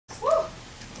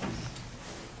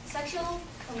Sexual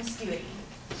promiscuity.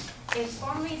 It's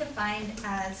formally defined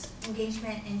as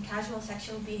engagement in casual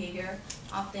sexual behavior,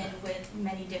 often with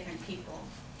many different people.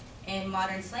 In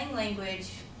modern slang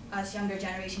language, us younger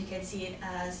generation kids see it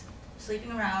as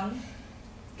sleeping around,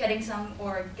 getting some,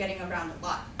 or getting around a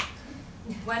lot.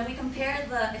 When we compare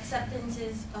the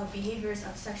acceptances of behaviors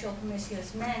of sexual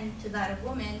promiscuous men to that of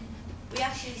women, we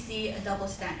actually see a double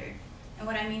standard. And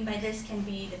what I mean by this can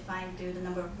be defined through the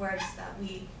number of words that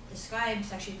we describe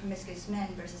sexually promiscuous men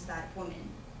versus that of women.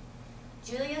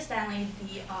 Julia Stanley,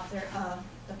 the author of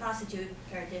The Prostitute,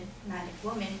 Paradigmatic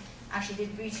Woman, actually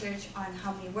did research on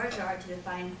how many words there are to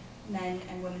define men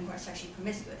and women who are sexually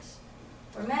promiscuous.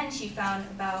 For men, she found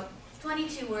about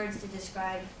 22 words to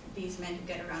describe these men who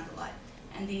get around a lot.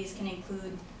 And these can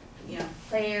include,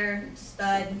 player,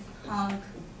 stud, hunk,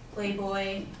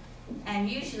 playboy, and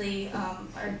usually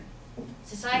our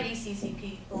society sees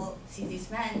these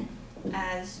men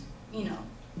as,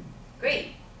 great.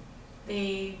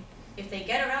 If they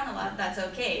get around a lot, that's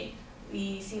okay.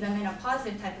 We see them in a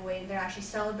positive type of way. They're actually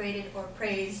celebrated or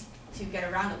praised to get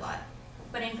around a lot.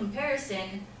 But in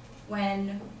comparison,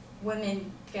 when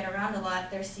women get around a lot,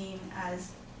 they're seen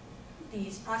as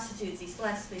these prostitutes, these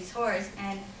sluts, these whores,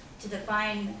 and to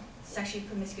define sexually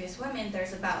promiscuous women,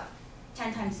 there's about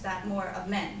 10 times that more of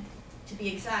men. To be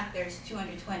exact, there's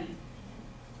 220.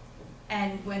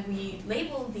 And when we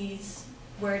label these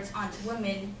words onto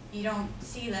women, you don't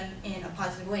see them in a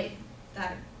positive way,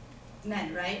 that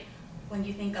men, right? When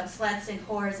you think of sluts and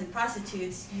whores and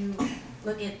prostitutes, you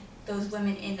look at those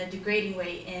women in a degrading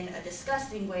way, in a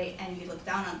disgusting way, and you look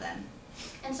down on them.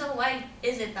 And so why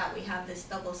is it that we have this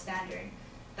double standard,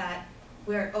 that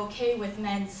we're okay with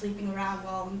men sleeping around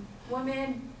while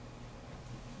women,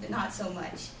 not so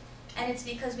much? And it's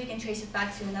because we can trace it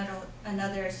back to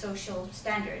another social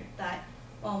standard, that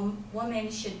while women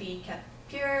should be kept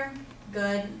pure,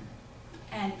 good,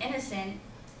 and innocent,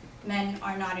 men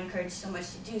are not encouraged so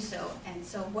much to do so, and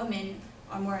so women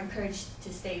are more encouraged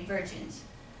to stay virgins.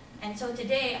 And so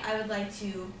today I would like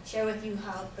to share with you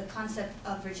how the concept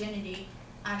of virginity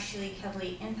actually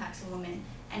heavily impacts a woman.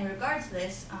 And in regards to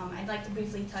this, I'd like to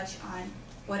briefly touch on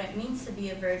what it means to be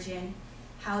a virgin,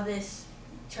 how this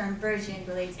term virgin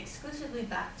relates exclusively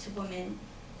back to women,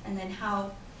 and then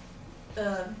how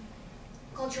the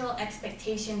cultural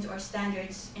expectations or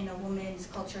standards in a woman's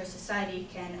culture or society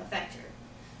can affect her.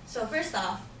 So first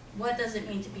off, what does it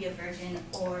mean to be a virgin,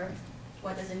 or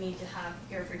what does it mean to have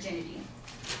your virginity?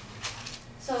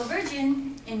 So a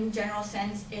virgin, in general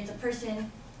sense, is a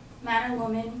person, man or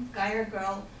woman, guy or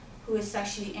girl, who is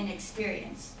sexually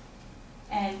inexperienced.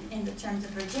 And in the terms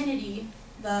of virginity,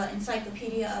 the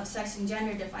Encyclopedia of Sex and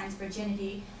Gender defines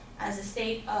virginity as a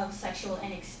state of sexual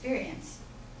inexperience.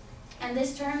 And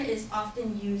this term is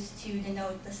often used to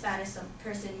denote the status of a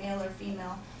person, male or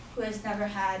female, who has never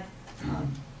had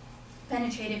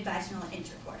penetrative vaginal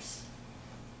intercourse.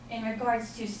 In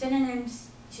regards to synonyms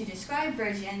to describe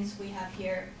virgins, we have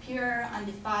here pure,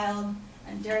 undefiled,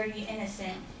 undirty,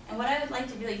 innocent. And what I would like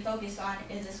to really focus on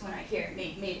is this one right here,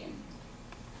 maiden.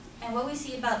 And what we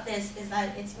see about this is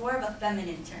that it's more of a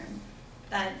feminine term,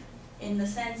 that in the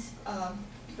sense of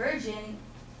virgin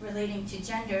relating to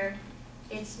gender,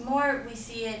 it's more, we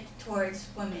see it towards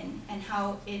women and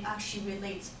how it actually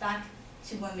relates back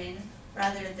to women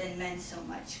rather than men so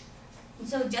much. And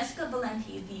so Jessica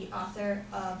Valenti, the author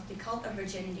of The Cult of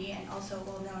Virginity and also a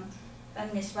well-known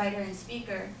feminist writer and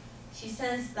speaker, she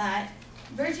says that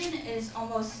virgin is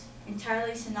almost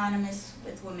entirely synonymous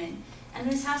with women. And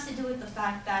this has to do with the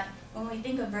fact that when we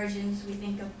think of virgins, we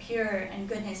think of pure and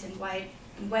goodness and white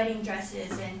and wedding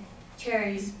dresses and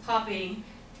cherries popping.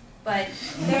 But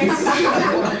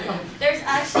there's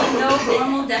actually no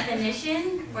formal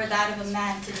definition for that of a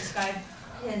man to describe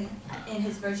him in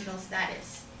his virginal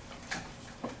status.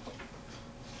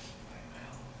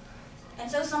 And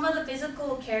so some of the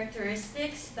physical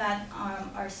characteristics that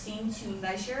are seen to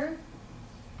measure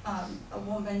a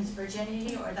woman's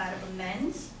virginity or that of a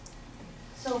man's.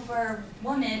 So for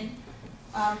women,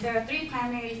 there are three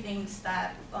primary things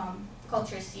that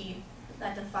cultures see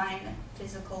that define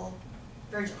physical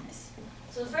virginalness.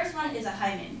 So the first one is a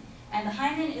hymen. And the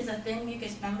hymen is a thin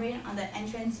mucous membrane on the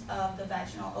entrance of the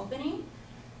vaginal opening.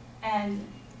 And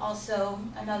also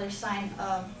another sign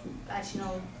of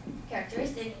vaginal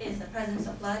characteristic is the presence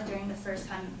of blood during the first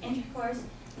time of intercourse.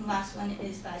 And last one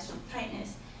is vaginal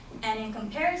tightness. And in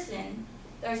comparison,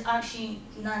 there's actually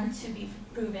none to be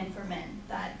proven for men,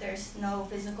 that there's no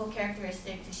physical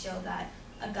characteristic to show that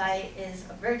a guy is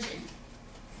a virgin.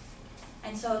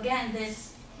 And so again,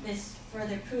 this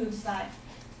further proves that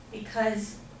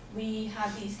because we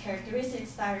have these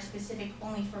characteristics that are specific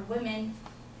only for women,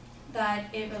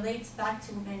 that it relates back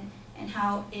to women and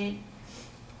how it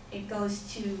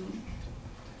goes to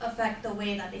affect the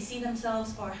way that they see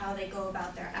themselves or how they go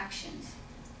about their actions.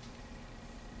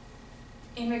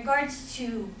 In regards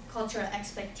to cultural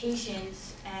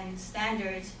expectations and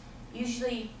standards,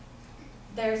 usually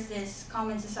there's this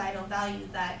common societal value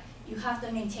that you have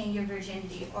to maintain your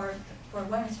virginity, or for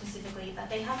women specifically, that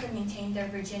they have to maintain their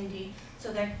virginity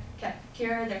so they're kept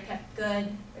pure, they're kept good,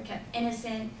 they're kept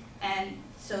innocent, and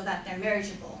so that they're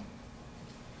marriageable.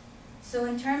 So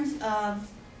in terms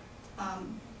of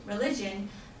religion,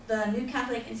 the New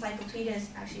Catholic Encyclopedia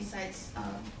actually cites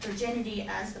virginity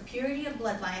as the purity of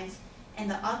bloodlines and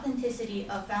the authenticity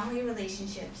of family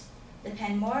relationships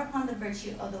depend more upon the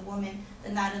virtue of the woman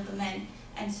than that of the men.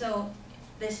 And so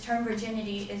this term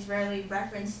virginity is rarely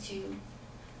referenced to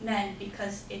men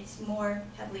because it's more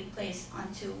heavily placed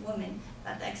onto women,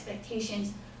 that the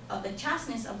expectations of the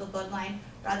chasteness of the bloodline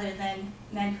rather than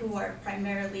men who are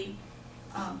primarily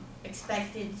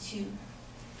expected to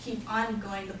keep on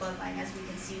going the bloodline, as we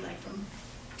can see like from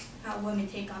how women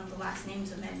take on the last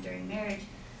names of men during marriage,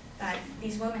 that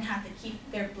these women have to keep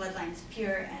their bloodlines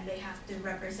pure and they have to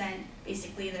represent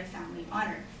basically their family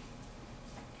honor.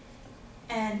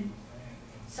 And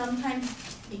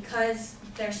sometimes because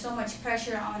there's so much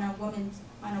pressure on a woman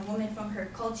from her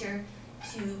culture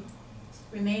to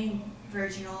remain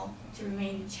virginal, to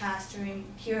remain chaste, to remain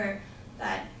pure,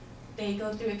 that they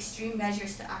go through extreme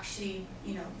measures to actually,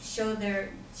 show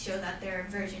that they're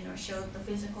a virgin or show the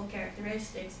physical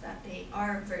characteristics that they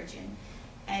are a virgin.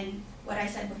 And what I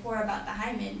said before about the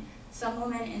hymen, some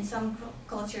women in some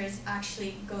cultures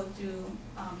actually go through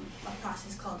a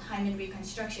process called hymen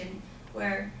reconstruction,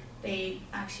 where they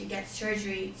actually get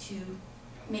surgery to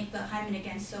make the hymen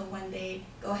again, so when they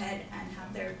go ahead and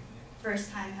have their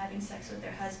first time having sex with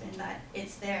their husband, that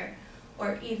it's there.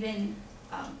 Or even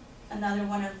another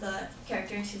one of the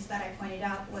characteristics that I pointed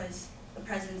out was the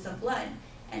presence of blood,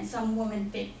 and some women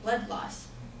fake blood loss.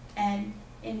 And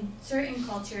in certain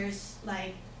cultures,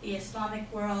 like the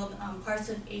Islamic world, parts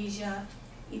of Asia,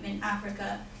 even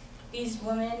Africa, these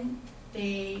women,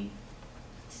 they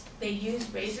use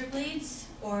razor blades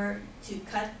or to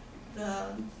cut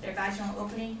their vaginal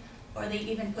opening, or they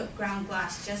even put ground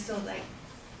glass just so like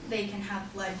they can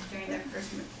have blood during their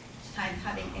first time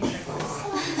having intercourse.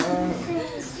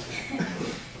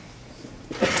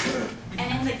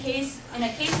 And in a case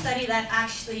study that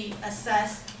actually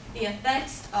assessed the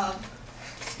effects of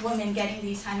women getting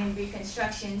these hymen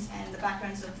reconstructions and the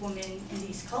backgrounds of women in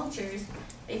these cultures,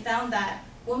 they found that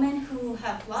women who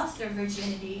have lost their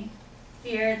virginity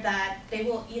fear that they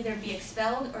will either be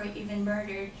expelled or even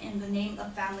murdered in the name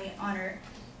of family honor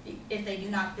if they do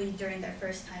not bleed during their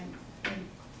first time in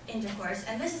intercourse.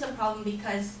 And this is a problem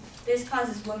because this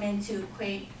causes women to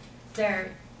equate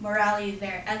their morality,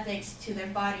 their ethics to their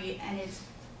body, and it's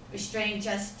restrained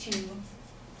just to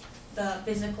the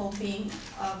physical being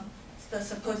of the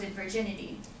supposed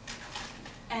virginity.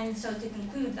 And so to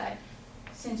conclude that,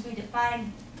 since we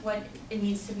define what it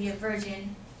means to be a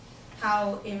virgin,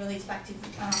 how it relates back to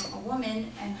a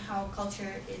woman and how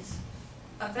culture is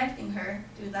affecting her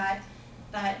through that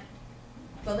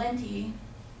Valenti,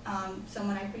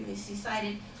 someone I previously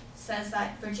cited, says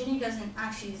that virginity doesn't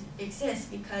actually exist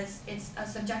because it's a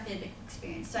subjective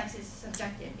experience. Sex is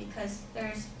subjective because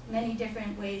there's many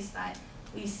different ways that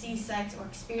we see sex or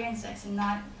experience sex, and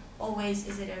not always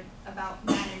is it about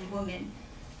man and woman.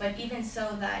 But even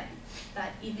so, that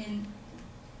even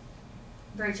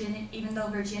though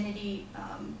virginity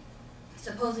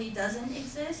supposedly doesn't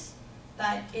exist,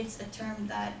 that it's a term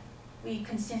that we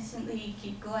consistently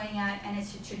keep going at, and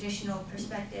it's a traditional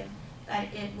perspective,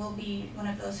 that it will be one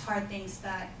of those hard things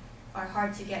that are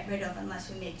hard to get rid of unless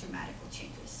we make dramatic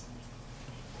changes.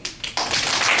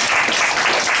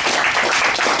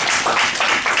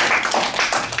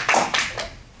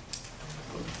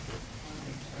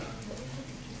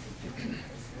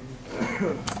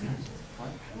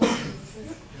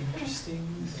 Interesting.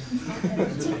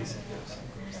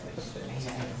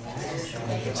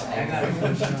 I got a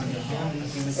question on the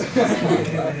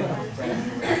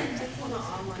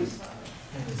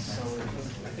So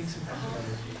I think some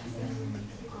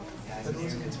but it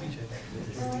was a good speech, I think.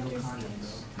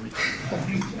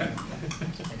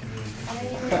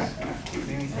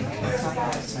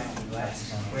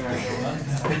 Where are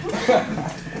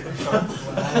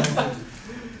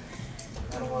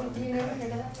You never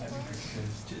heard of that before?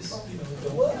 just,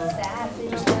 Sad. They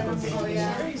don't let us go,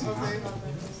 yeah.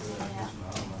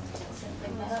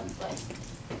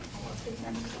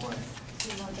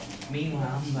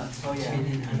 Meanwhile, I'm about to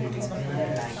chilling under the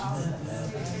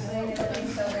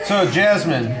So,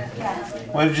 Jasmine,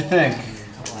 what did you think?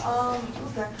 It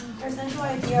was good. Her central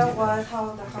idea was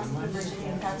how the concept of virginity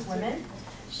impacts women.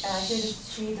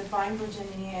 She defined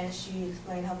virginity and she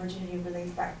explained how virginity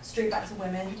relates straight back to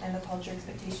women and the culture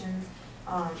expectations,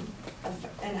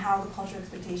 and how the cultural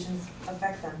expectations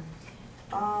affect them.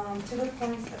 To the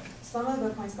points, some of the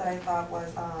points that I thought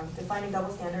was defining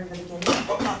double standard in the beginning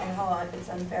and how it's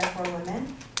unfair for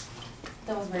women.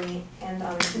 That was very neat. And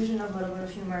inclusion of a little bit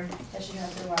of humor that she had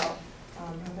throughout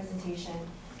her presentation,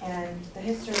 and the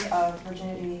history of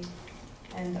virginity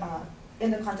and in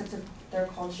the context of their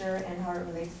culture and how it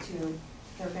relates to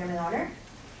their family honor.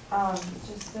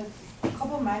 Just a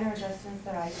couple minor adjustments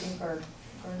that I think are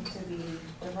going to be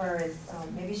with her is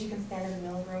maybe she can stand in the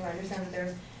middle of the room. I understand that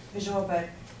there's visual, but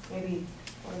maybe,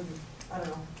 I don't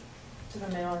know, to the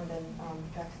middle and then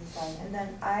back to the side. And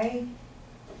then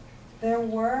there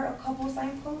were a couple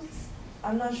signposts.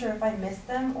 I'm not sure if I missed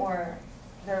them or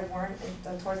there weren't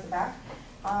towards the back.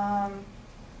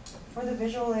 For the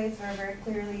visual aids, they're very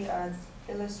clearly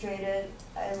illustrated.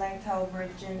 I liked how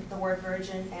the word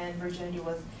virgin and virginity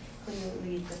was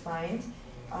clearly defined.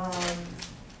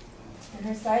 And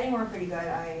her citing were pretty good.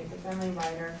 The family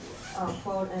writer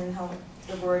quote and how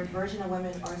the word virgin and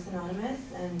women are synonymous,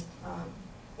 and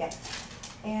yeah.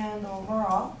 And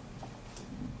overall,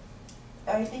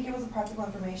 I think it was a practical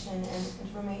information, and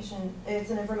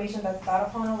it's an information that's thought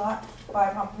upon a lot by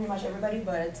pretty much everybody,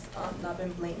 but it's not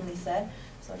been blatantly said,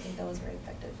 so I think that was very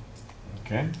effective.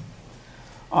 Okay.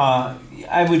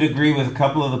 I would agree with a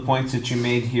couple of the points that you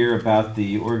made here about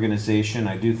the organization.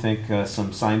 I do think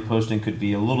some signposting could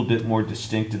be a little bit more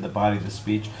distinct in the body of the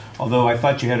speech, although I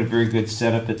thought you had a very good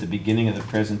setup at the beginning of the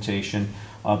presentation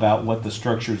about what the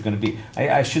structure is going to be.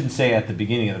 I shouldn't say at the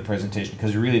beginning of the presentation,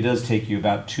 because it really does take you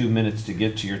about 2 minutes to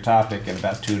get to your topic and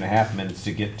about 2.5 minutes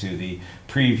to get to the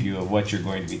preview of what you're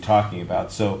going to be talking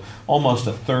about. So almost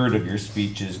a third of your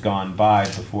speech has gone by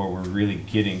before we're really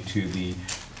getting to the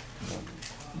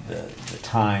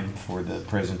time for the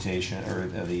presentation, or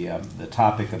the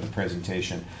topic of the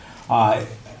presentation.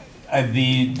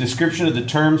 The description of the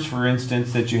terms, for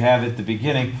instance, that you have at the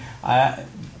beginning,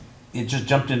 it just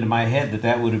jumped into my head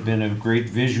that would have been a great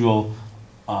visual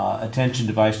attention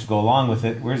device to go along with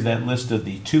it. Where's that list of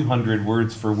the 200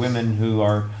 words for women who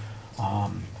are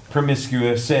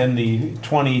promiscuous and the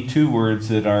 22 words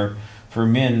that are for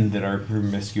men that are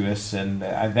promiscuous? And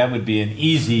that would be an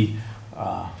easy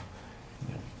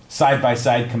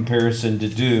side-by-side comparison to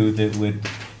do that would,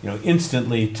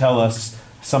 instantly tell us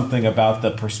something about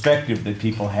the perspective that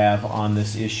people have on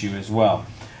this issue as well.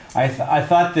 I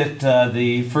thought that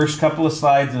the first couple of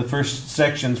slides, the first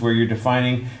sections where you're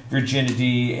defining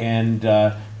virginity and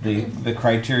the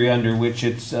criteria under which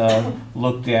it's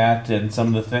looked at, and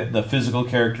some of the physical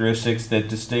characteristics that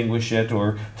distinguish it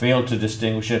or fail to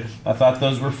distinguish it, I thought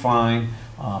those were fine.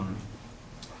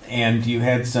 And you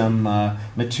had some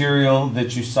material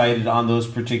that you cited on those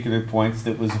particular points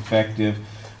that was effective.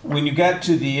 When you got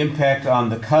to the impact on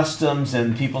the customs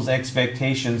and people's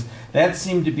expectations, that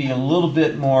seemed to be a little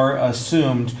bit more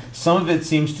assumed. Some of it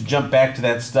seems to jump back to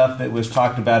that stuff that was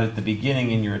talked about at the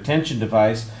beginning in your attention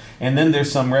device. And then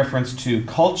there's some reference to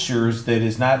cultures that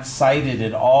is not cited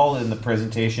at all in the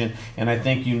presentation, and I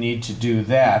think you need to do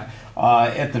that.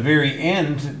 At the very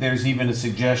end, there's even a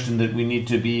suggestion that we need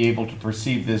to be able to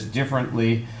perceive this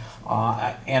differently,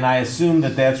 and I assume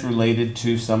that that's related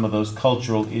to some of those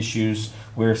cultural issues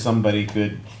where somebody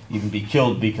could even be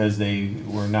killed because they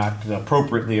were not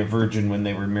appropriately a virgin when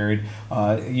they were married.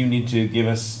 You need to give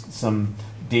us some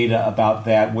data about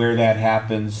that, where that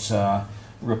happens,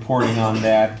 reporting on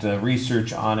that,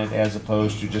 research on it, as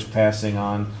opposed to just passing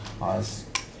on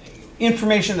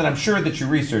information that I'm sure that you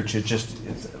research.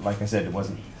 It's like I said, it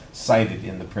wasn't cited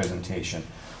in the presentation.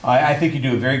 I think you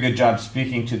do a very good job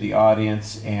speaking to the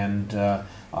audience and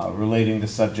relating the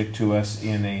subject to us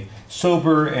in a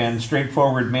sober and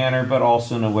straightforward manner, but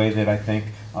also in a way that I think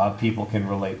people can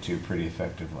relate to pretty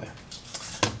effectively.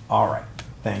 All right,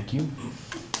 thank you.